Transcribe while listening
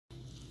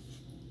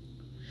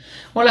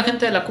Hola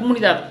gente de la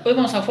comunidad, hoy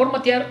vamos a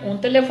formatear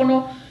un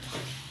teléfono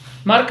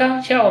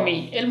marca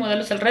Xiaomi, el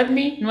modelo es el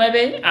Redmi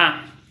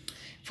 9A.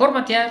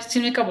 Formatear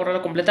significa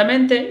borrarlo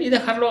completamente y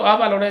dejarlo a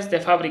valores de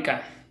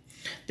fábrica.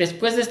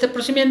 Después de este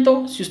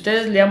procedimiento, si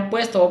ustedes le han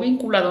puesto o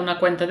vinculado una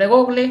cuenta de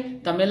Google,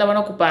 también la van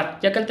a ocupar,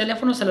 ya que el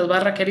teléfono se les va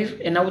a requerir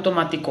en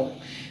automático.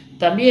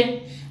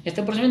 También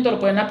este procedimiento lo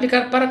pueden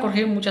aplicar para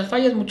corregir muchas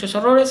fallas, muchos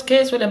errores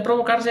que suelen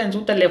provocarse en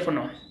su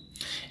teléfono.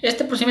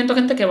 Este procedimiento,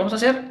 gente, que vamos a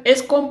hacer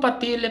es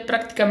compatible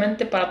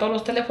prácticamente para todos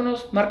los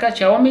teléfonos marca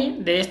Xiaomi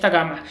de esta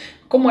gama,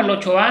 como el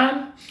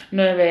 8A,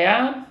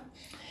 9A,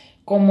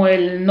 como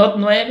el Note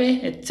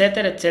 9,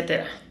 etcétera,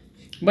 etcétera.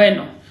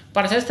 Bueno,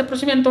 para hacer este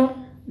procedimiento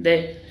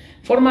de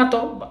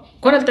formato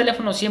con el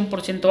teléfono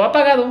 100%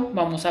 apagado,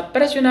 vamos a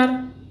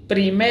presionar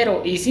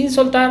primero y sin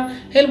soltar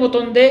el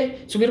botón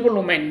de subir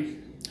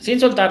volumen, sin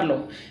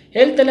soltarlo.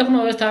 El teléfono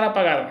debe estar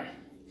apagado.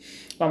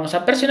 Vamos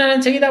a presionar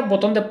enseguida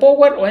botón de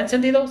power o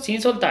encendido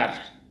sin soltar.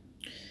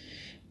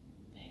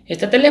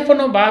 Este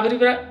teléfono va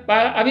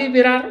a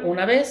vibrar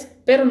una vez,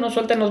 pero no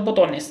suelten los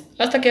botones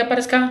hasta que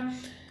aparezca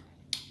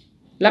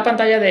la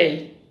pantalla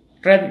de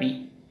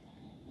Redmi.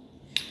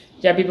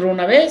 Ya vibró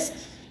una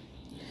vez.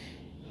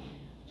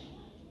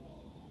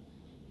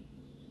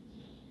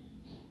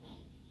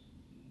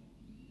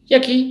 Y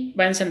aquí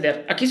va a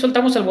encender. Aquí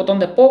soltamos el botón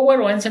de power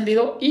o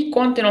encendido y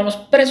continuamos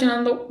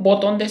presionando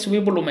botón de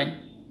subir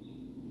volumen.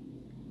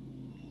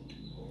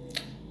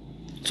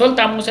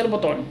 Soltamos el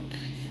botón.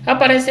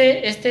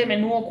 Aparece este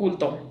menú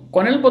oculto.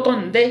 Con el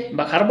botón de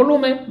bajar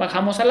volumen,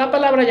 bajamos a la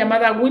palabra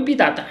llamada Wi-Fi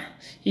Data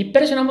y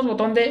presionamos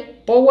botón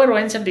de power o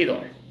encendido.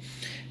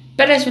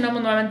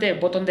 Presionamos nuevamente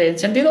botón de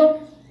encendido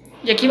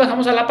y aquí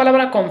bajamos a la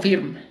palabra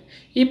confirm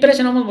y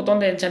presionamos botón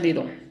de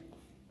encendido.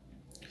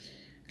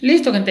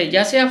 Listo, gente,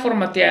 ya se ha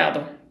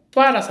formateado.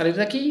 Para salir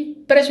de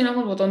aquí,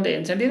 presionamos botón de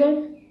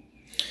encendido,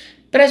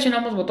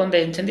 presionamos botón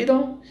de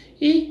encendido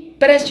y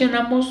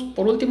presionamos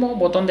por último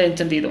botón de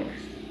encendido.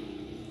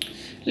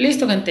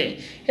 Listo, gente,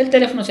 el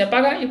teléfono se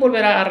apaga y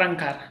volverá a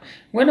arrancar.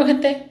 Bueno,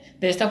 gente,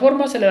 de esta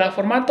forma se le da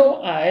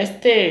formato a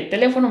este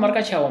teléfono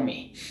marca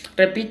Xiaomi.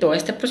 Repito,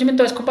 este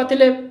procedimiento es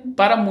compatible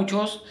para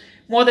muchos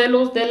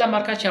modelos de la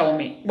marca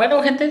Xiaomi.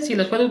 Bueno, gente, si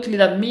les fue de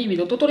utilidad mi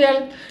video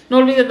tutorial, no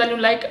olviden darle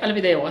un like al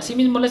video.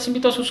 Asimismo, les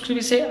invito a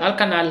suscribirse al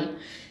canal.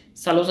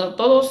 Saludos a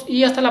todos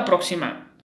y hasta la próxima.